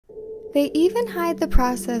They even hide the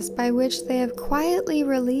process by which they have quietly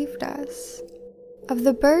relieved us of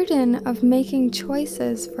the burden of making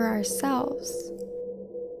choices for ourselves.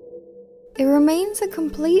 It remains a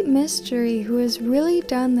complete mystery who has really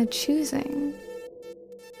done the choosing.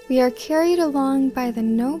 We are carried along by the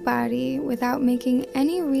nobody without making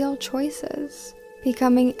any real choices,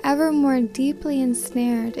 becoming ever more deeply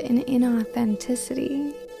ensnared in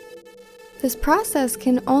inauthenticity. This process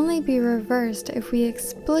can only be reversed if we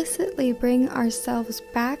explicitly bring ourselves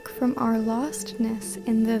back from our lostness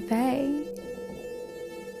in the they.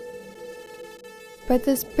 But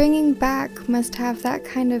this bringing back must have that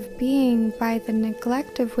kind of being by the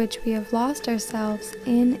neglect of which we have lost ourselves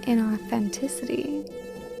in inauthenticity.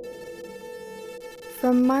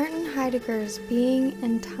 From Martin Heidegger's Being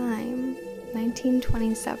and Time,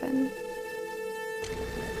 1927.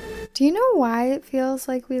 Do you know why it feels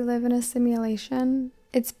like we live in a simulation?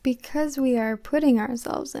 It's because we are putting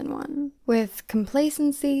ourselves in one, with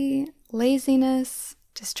complacency, laziness,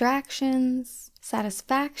 distractions,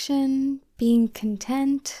 satisfaction, being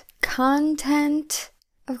content, content.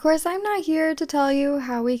 Of course, I'm not here to tell you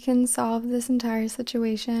how we can solve this entire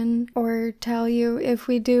situation, or tell you if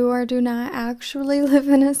we do or do not actually live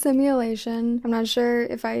in a simulation. I'm not sure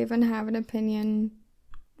if I even have an opinion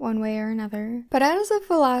one way or another. But as a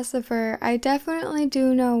philosopher, I definitely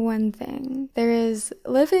do know one thing. There is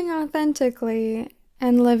living authentically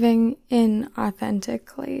and living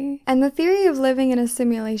inauthentically. And the theory of living in a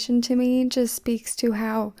simulation to me just speaks to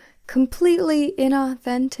how completely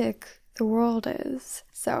inauthentic the world is.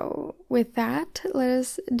 So with that, let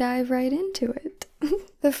us dive right into it.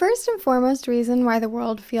 The first and foremost reason why the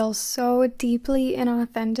world feels so deeply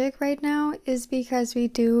inauthentic right now is because we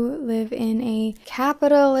do live in a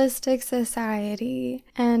capitalistic society.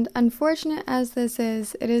 And unfortunate as this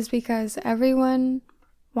is, it is because everyone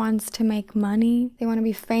wants to make money. They want to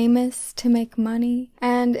be famous to make money.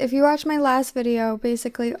 And if you watch my last video,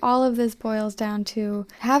 basically all of this boils down to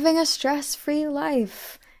having a stress-free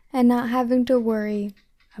life and not having to worry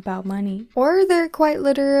about money. Or they're quite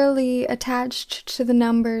literally attached to the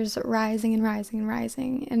numbers rising and rising and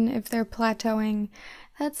rising. And if they're plateauing,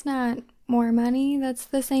 that's not more money, that's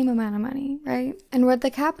the same amount of money, right? And what the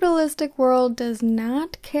capitalistic world does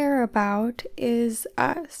not care about is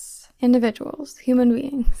us. Individuals, human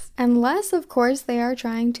beings. Unless, of course, they are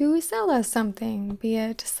trying to sell us something, be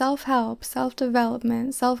it self-help,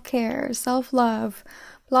 self-development, self-care, self-love,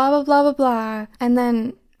 blah, blah, blah, blah, blah. And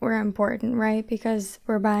then we're important, right? Because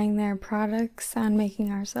we're buying their products and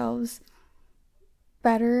making ourselves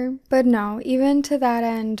better. But no, even to that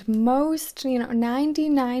end, most,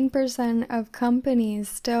 99% of companies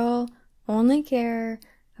still only care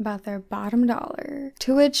about their bottom dollar.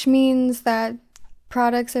 To which means that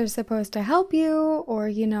products are supposed to help you or,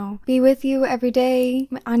 be with you every day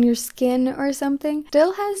on your skin or something,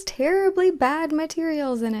 still has terribly bad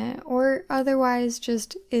materials in it or otherwise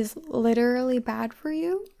just is literally bad for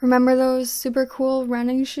you. Remember those super cool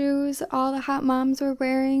running shoes all the hot moms were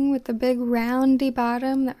wearing with the big roundy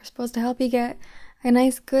bottom that were supposed to help you get a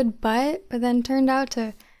nice good butt, but then turned out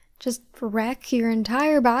to just wreck your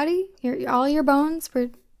entire body? All your bones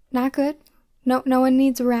were not good? No one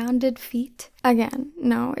needs rounded feet. Again,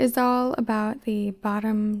 no, it's all about the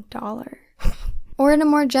bottom dollar. Or in a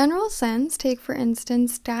more general sense, take for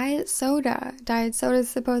instance diet soda. Diet soda is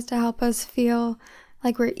supposed to help us feel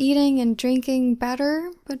like we're eating and drinking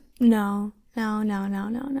better, but no.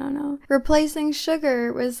 Replacing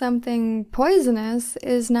sugar with something poisonous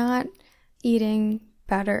is not eating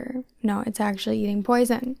better. No, it's actually eating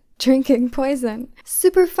poison. Drinking poison.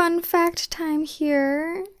 Super fun fact time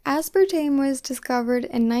here. Aspartame was discovered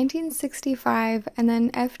in 1965 and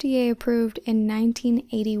then FDA approved in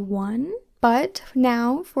 1981. But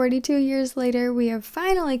now, 42 years later, we have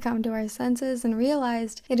finally come to our senses and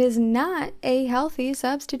realized it is not a healthy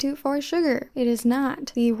substitute for sugar. It is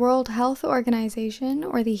not. The World Health Organization,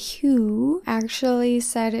 or the WHO, actually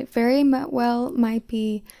said it very well might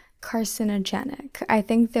be carcinogenic. I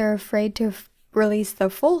think they're afraid to release the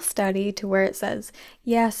full study to where it says,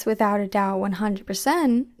 yes, without a doubt,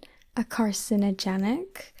 100% a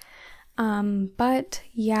carcinogenic. But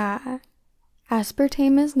yeah,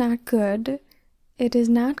 aspartame is not good. It is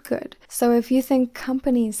not good. So if you think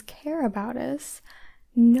companies care about us,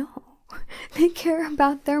 no. They care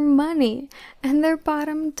about their money and their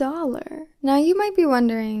bottom dollar. Now you might be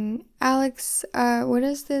wondering, Alex, what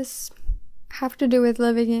does this have to do with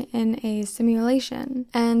living in a simulation?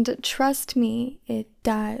 And trust me, it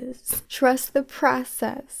does. Trust the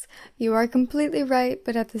process. You are completely right,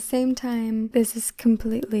 but at the same time, this is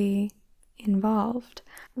completely involved.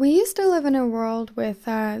 We used to live in a world with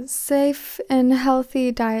safe and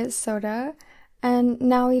healthy diet soda, and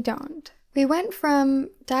now we don't. We went from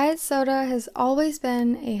diet soda has always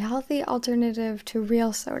been a healthy alternative to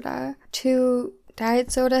real soda to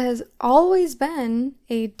diet soda has always been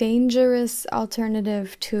a dangerous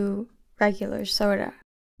alternative to regular soda.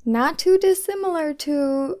 Not too dissimilar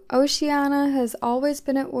to Oceania has always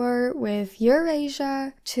been at war with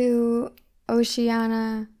Eurasia to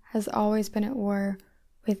Oceania has always been at war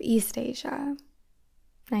with East Asia.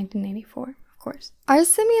 1984, of course. Our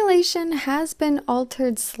simulation has been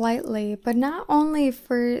altered slightly, but not only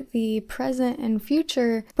for the present and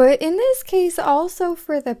future, but in this case also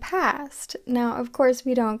for the past. Now, of course,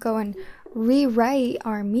 we don't go and rewrite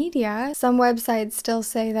our media. Some websites still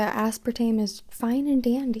say that aspartame is fine and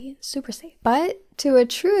dandy, super safe. But to a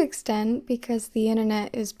true extent, because the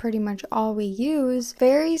internet is pretty much all we use,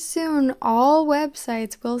 very soon all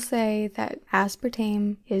websites will say that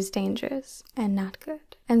aspartame is dangerous and not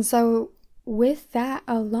good. And so with that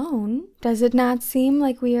alone, does it not seem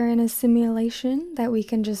like we are in a simulation that we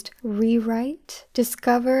can just rewrite,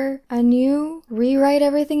 discover anew, rewrite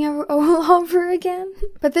everything all over again?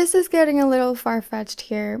 But this is getting a little far-fetched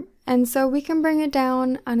here, and so we can bring it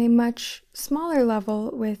down on a much smaller level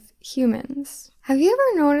with humans. Have you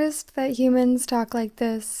ever noticed that humans talk like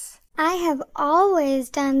this? I have always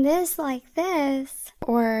done this like this.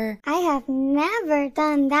 Or, I have never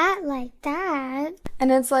done that like that.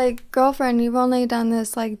 And it's like, girlfriend, you've only done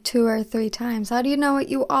this like 2 or 3 times. How do you know what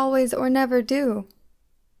you always or never do?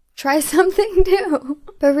 Try something new.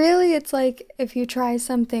 But really, it's like if you try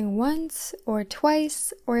something once or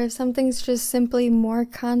twice, or if something's just simply more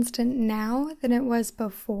constant now than it was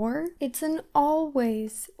before, it's an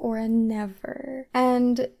always or a never.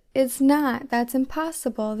 And it's not. That's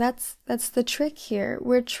impossible. That's the trick here.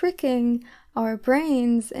 We're tricking our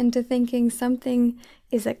brains into thinking something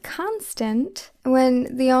is a constant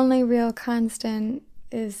when the only real constant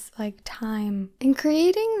is like time. In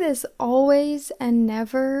creating this always and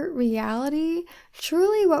never reality,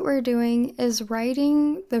 truly what we're doing is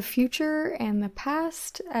writing the future and the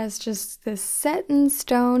past as just this set in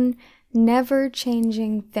stone, never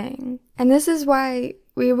changing thing. And this is why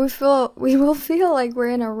we will feel like we're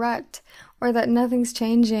in a rut, or that nothing's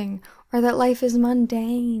changing, or that life is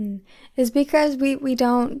mundane, is because we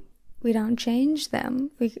don't change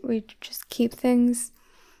them. We just keep things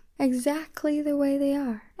exactly the way they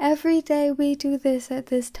are. Every day we do this at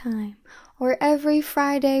this time, or every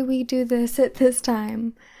Friday we do this at this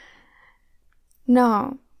time.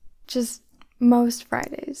 No, just most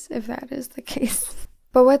Fridays, if that is the case.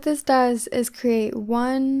 But what this does is create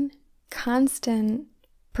one constant,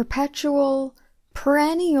 perpetual,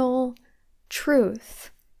 perennial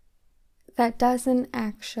truth that doesn't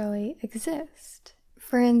actually exist.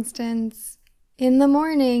 For instance, in the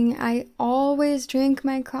morning, I always drink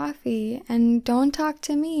my coffee, and don't talk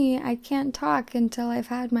to me, I can't talk until I've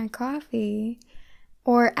had my coffee.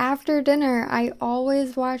 Or after dinner, I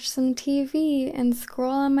always watch some TV and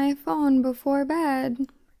scroll on my phone before bed.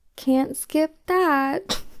 Can't skip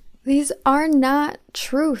that. These are not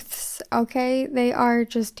truths, okay? They are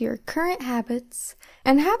just your current habits.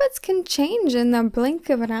 And habits can change in the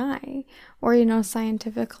blink of an eye, or,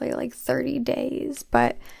 scientifically, like 30 days.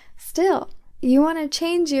 But still, you want to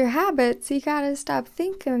change your habits, you gotta stop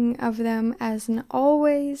thinking of them as an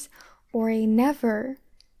always or a never,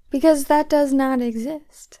 because that does not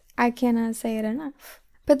exist. I cannot say it enough.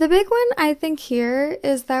 But the big one, I think, here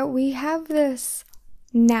is that we have this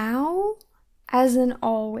now as an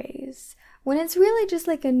always, when it's really just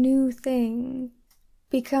like a new thing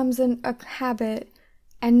becomes a habit,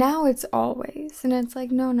 and now it's always. And it's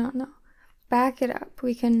like, no. Back it up.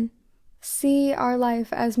 We can see our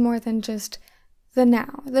life as more than just the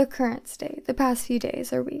now, the current state, the past few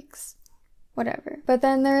days or weeks, whatever. But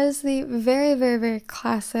then there is the very, very, very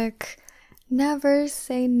classic never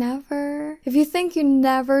say never. If you think you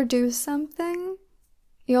never do something,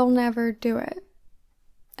 you'll never do it.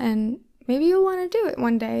 And maybe you'll want to do it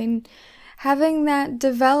one day. And having that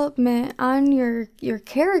development on your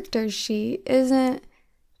character sheet isn't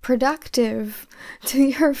productive to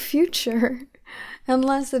your future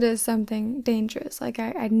unless it is something dangerous. Like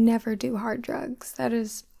I never do hard drugs. That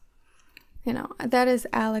is, that is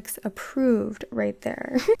Alex approved right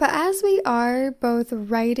there. But as we are both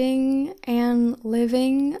writing and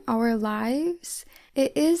living our lives,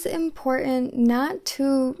 it is important not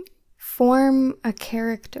to form a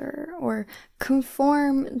character or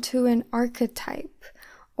conform to an archetype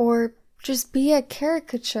or just be a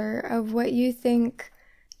caricature of what you think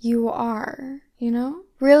you are. you know?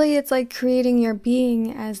 Really, it's like creating your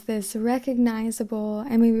being as this recognizable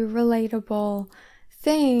and maybe relatable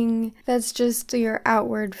thing that's just your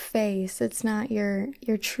outward face. It's not your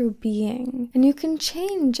true being. And you can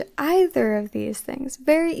change either of these things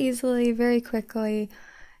very easily, very quickly.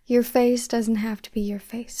 Your face doesn't have to be your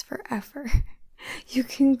face forever. You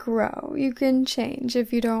can grow, you can change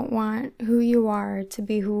if you don't want who you are to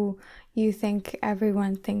be who you think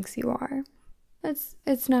everyone thinks you are.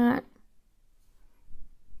 It's not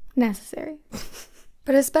necessary.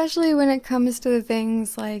 But especially when it comes to the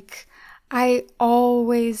things like, I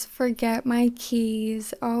always forget my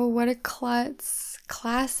keys. Oh, what a klutz.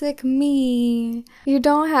 Classic me. You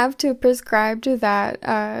don't have to prescribe to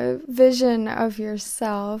that vision of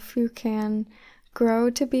yourself. You can grow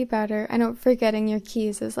to be better. I know forgetting your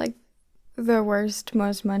keys is like the worst,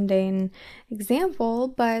 most mundane example,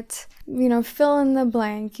 but, you know, fill in the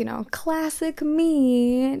blank, you know, classic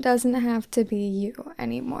me doesn't have to be you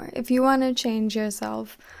anymore. If you want to change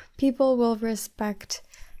yourself, people will respect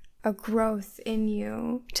a growth in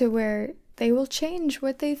you to where they will change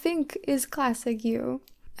what they think is classic you.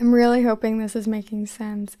 I'm really hoping this is making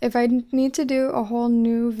sense. If I need to do a whole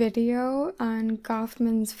new video on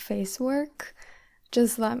Goffman's face work,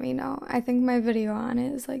 just let me know. I think my video on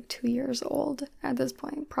it is like 2 years old at this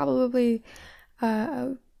point. Probably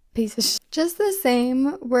a piece of shit. Just the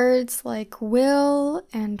same words like will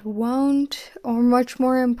and won't, or much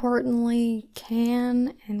more importantly,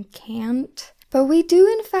 can and can't. But we do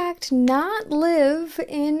in fact not live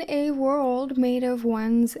in a world made of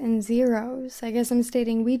ones and zeros. I guess I'm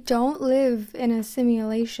stating we don't live in a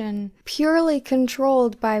simulation purely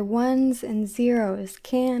controlled by ones and zeros,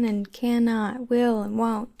 can and cannot, will and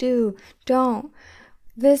won't, do, don't.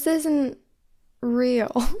 This isn't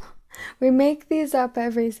real. We make these up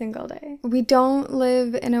every single day. We don't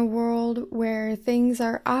live in a world where things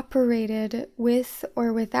are operated with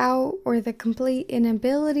or without or the complete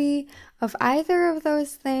inability of either of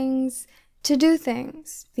those things to do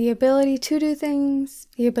things. The ability to do things,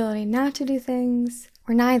 the ability not to do things,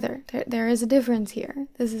 or neither. There is a difference here.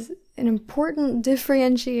 This is an important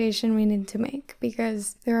differentiation we need to make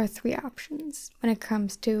because there are 3 options when it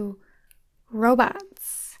comes to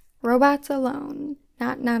robots. Robots alone.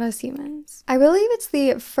 Not us humans. I believe it's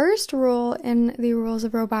the first rule in the rules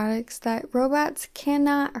of robotics that robots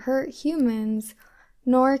cannot hurt humans,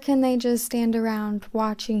 nor can they just stand around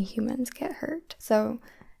watching humans get hurt. So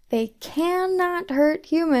they cannot hurt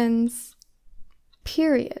humans,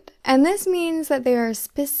 period. And this means that they are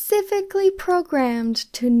specifically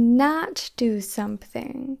programmed to not do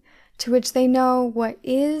something to which they know what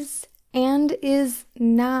is and is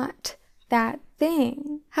not that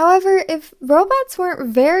thing. However, if robots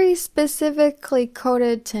weren't very specifically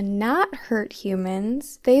coded to not hurt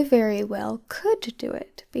humans, they very well could do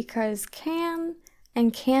it, because can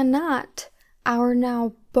and cannot are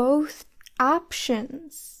now both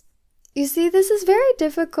options. You see, this is very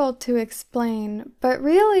difficult to explain, but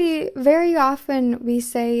really, very often we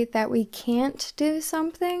say that we can't do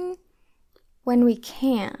something when we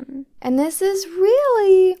can. And this is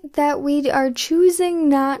really that we are choosing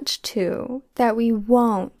not to, that we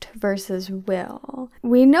won't versus will.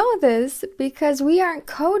 We know this because we aren't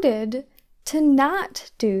coded to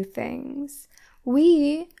not do things.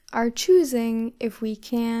 We are choosing if we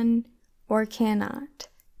can or cannot.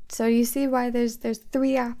 So you see why there's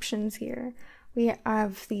 3 options here. We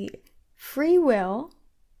have the free will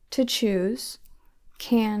to choose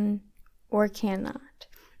can or cannot.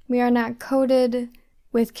 We are not coded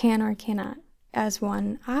with can or cannot as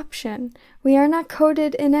one option. We are not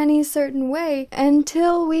coded in any certain way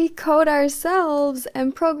until we code ourselves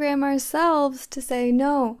and program ourselves to say,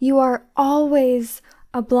 no, you are always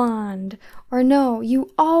a blonde, or no,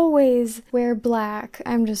 you always wear black.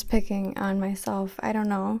 I'm just picking on myself, I don't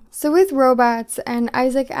know. So with robots and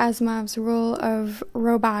Isaac Asimov's rule of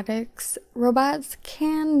robotics, robots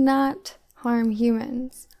cannot harm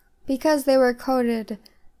humans because they were coded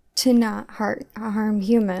to not harm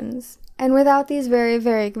humans. And without these very,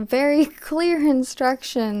 very, very clear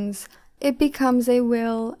instructions, it becomes a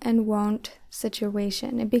will and won't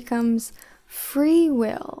situation. It becomes free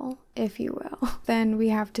will, if you will. Then we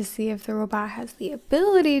have to see if the robot has the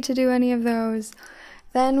ability to do any of those.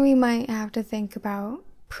 Then we might have to think about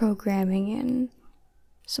programming in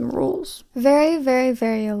some rules. Very, very,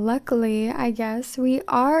 very luckily, I guess, we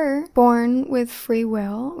are born with free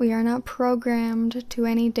will. We are not programmed to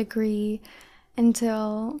any degree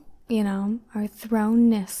until, you know, our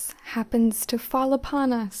thrownness happens to fall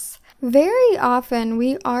upon us. Very often,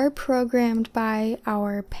 we are programmed by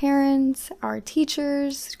our parents, our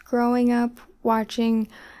teachers, growing up, watching,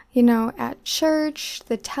 at church,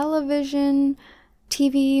 the television,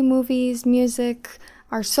 TV, movies, music,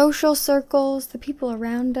 our social circles, the people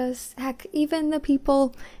around us, heck, even the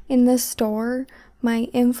people in the store might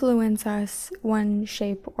influence us one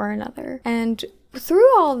shape or another. And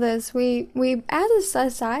through all this, we as a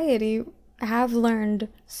society have learned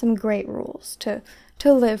some great rules to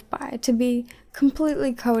live by, to be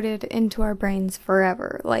completely coded into our brains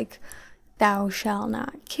forever, like thou shalt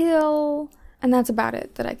not kill, and that's about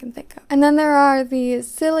it that I can think of. And then there are the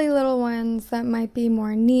silly little ones that might be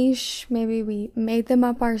more niche. Maybe we made them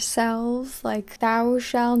up ourselves, like thou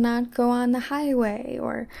shalt not go on the highway,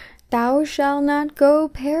 or thou shalt not go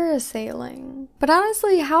parasailing. But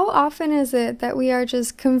honestly, how often is it that we are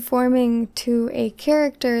just conforming to a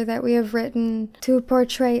character that we have written to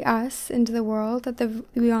portray us into the world, that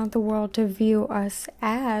we want the world to view us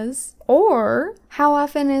as? Or how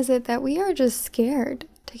often is it that we are just scared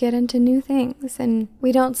to get into new things and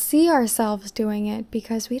we don't see ourselves doing it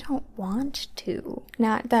because we don't want to?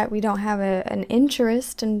 Not that we don't have an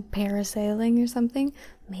interest in parasailing or something.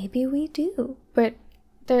 Maybe we do, but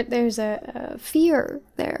there's a fear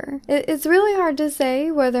there. It's really hard to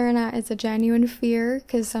say whether or not it's a genuine fear,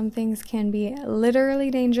 because some things can be literally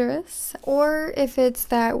dangerous, or if it's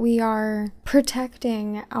that we are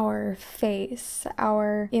protecting our face,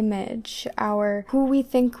 our image, who we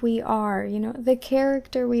think we are, the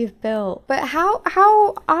character we've built. But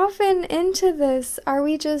how often into this are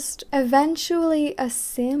we just eventually a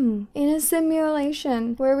sim in a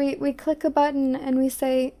simulation where we click a button and we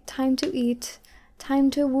say, time to eat,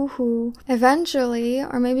 time to woohoo. Eventually,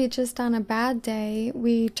 or maybe just on a bad day,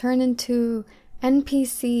 we turn into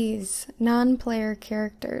NPCs, non-player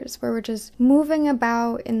characters, where we're just moving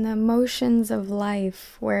about in the motions of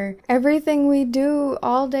life, where everything we do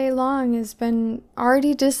all day long has been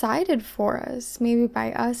already decided for us, maybe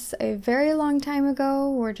by us a very long time ago,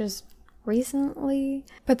 or just recently.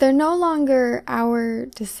 But they're no longer our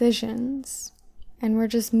decisions, and we're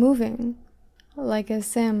just moving like a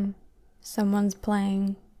sim someone's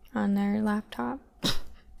playing on their laptop.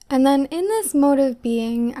 And then in this mode of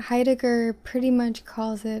being, Heidegger pretty much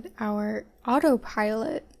calls it our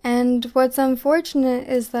autopilot. And what's unfortunate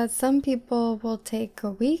is that some people will take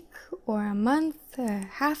a week or a month, a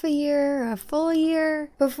half a year, a full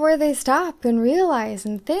year before they stop and realize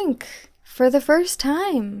and think for the first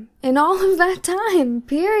time in all of that time,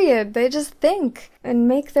 period. They just think and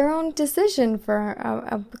make their own decision for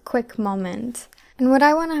a quick moment. And what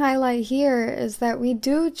I want to highlight here is that we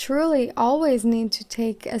do truly always need to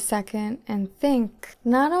take a second and think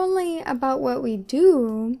not only about what we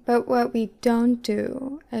do, but what we don't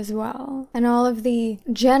do as well. And all of the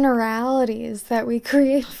generalities that we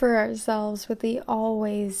create for ourselves with the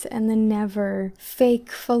always and the never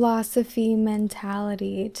fake philosophy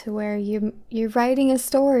mentality, to where you're writing a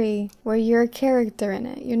story where you're a character in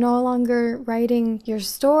it. You're no longer writing your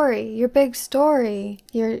story, your big story.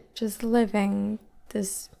 You're just living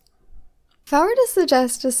this. If I were to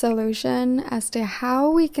suggest a solution as to how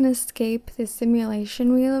we can escape the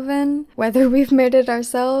simulation we live in, whether we've made it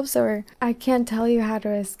ourselves, or I can't tell you how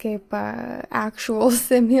to escape actual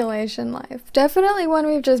simulation life. Definitely one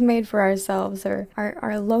we've just made for ourselves, or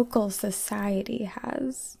our local society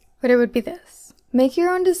has. But it would be this. Make your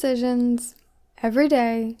own decisions every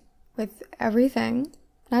day with everything.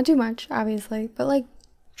 Not too much, obviously, but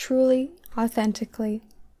truly, authentically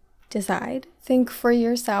decide. Think for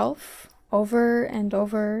yourself over and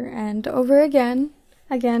over and over again.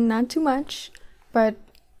 Again, not too much, but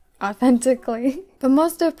authentically. But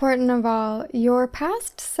most important of all, your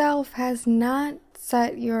past self has not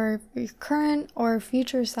set your current or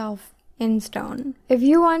future self in stone. If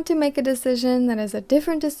you want to make a decision that is a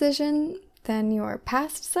different decision than your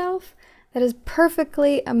past self, that is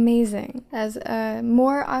perfectly amazing. As a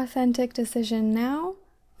more authentic decision now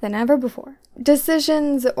than ever before.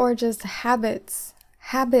 Decisions, or just habits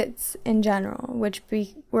in general, which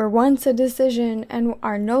were once a decision and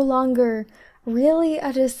are no longer really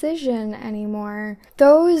a decision anymore.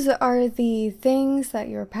 Those are the things that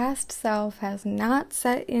your past self has not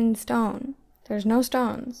set in stone. There's no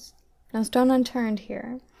stones. No stone unturned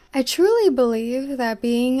here. I truly believe that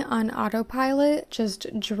being on autopilot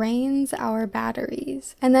just drains our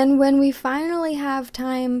batteries. And then when we finally have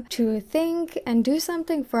time to think and do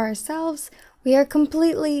something for ourselves, we are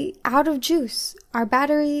completely out of juice. Our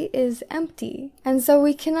battery is empty. And so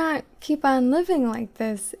we cannot keep on living like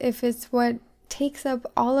this if it's what takes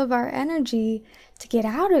up all of our energy to get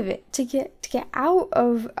out of it, to get out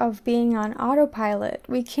of being on autopilot.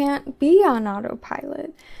 We can't be on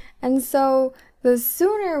autopilot. And so the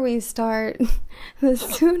sooner we start,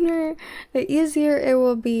 the easier it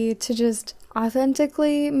will be to just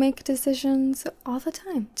authentically make decisions all the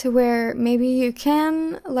time. To where maybe you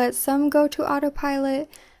can let some go to autopilot,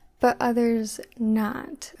 but others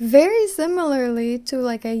not. Very similarly to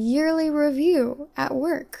like a yearly review at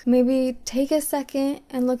work. Maybe take a second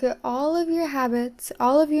and look at all of your habits,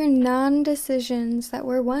 all of your non-decisions that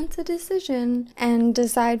were once a decision, and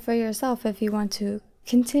decide for yourself if you want to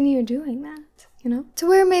continue doing that. You know, to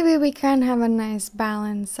where maybe we can have a nice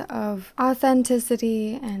balance of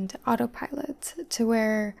authenticity and autopilot, to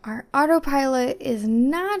where our autopilot is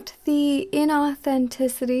not the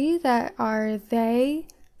inauthenticity that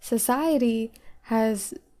society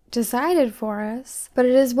has decided for us, but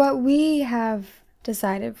it is what we have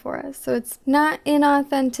decided for us. So it's not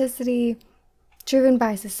inauthenticity driven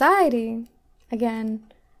by society, again,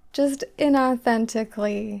 just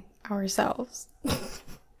inauthentically ourselves.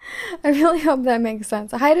 I really hope that makes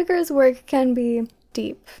sense. Heidegger's work can be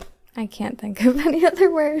deep. I can't think of any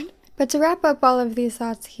other word. But to wrap up all of these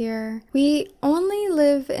thoughts here, we only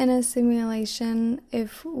live in a simulation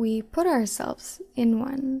if we put ourselves in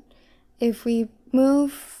one. If we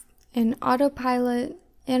move in autopilot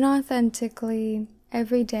inauthentically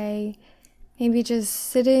every day, maybe just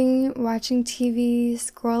sitting, watching TV,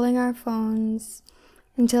 scrolling our phones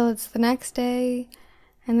until it's the next day,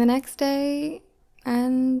 and the next day,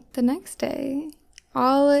 and the next day,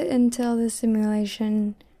 all until the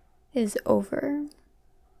simulation is over.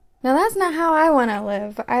 Now that's not how I want to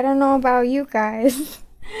live. I don't know about you guys.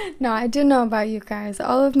 No, I do know about you guys.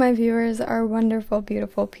 All of my viewers are wonderful,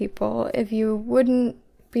 beautiful people. If you wouldn't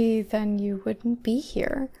be, then you wouldn't be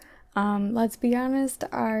here. Let's be honest,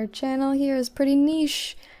 our channel here is pretty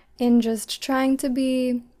niche in just trying to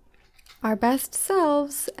be our best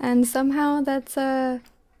selves, and somehow that's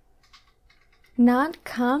not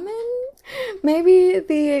common. Maybe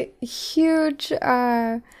the huge,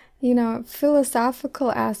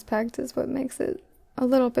 philosophical aspect is what makes it a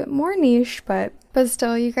little bit more niche, but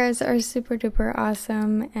still, you guys are super duper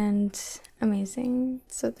awesome and amazing.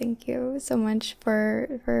 So thank you so much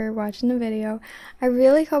for watching the video. I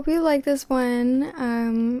really hope you like this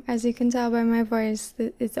one. As you can tell by my voice,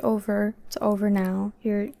 it's over. It's over now.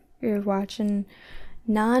 You're watching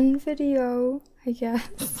non-video, I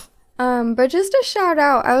guess. But just a shout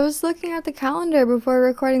out, I was looking at the calendar before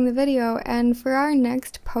recording the video, and for our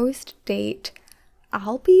next post date,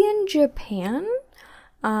 I'll be in Japan.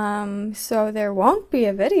 So there won't be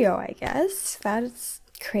a video, I guess. That's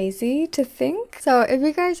crazy to think. So if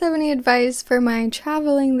you guys have any advice for my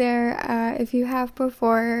traveling there, if you have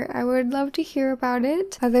before, I would love to hear about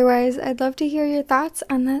it. Otherwise, I'd love to hear your thoughts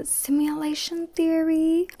on that simulation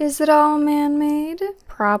theory. Is it all man-made?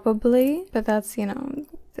 Probably, but that's,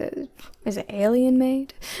 is it alien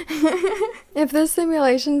made? If this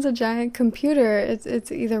simulation's a giant computer,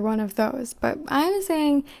 it's either one of those. But I'm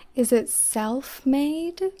saying, is it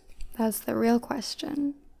self-made? That's the real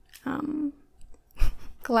question.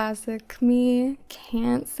 Classic me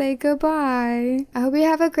can't say goodbye. I hope you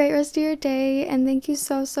have a great rest of your day, and thank you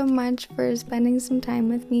so much for spending some time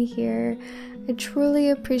with me here. I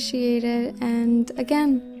truly appreciate it, and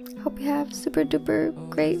again, hope you have super duper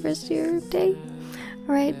great rest of your day.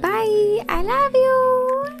 Alright, bye! I love you!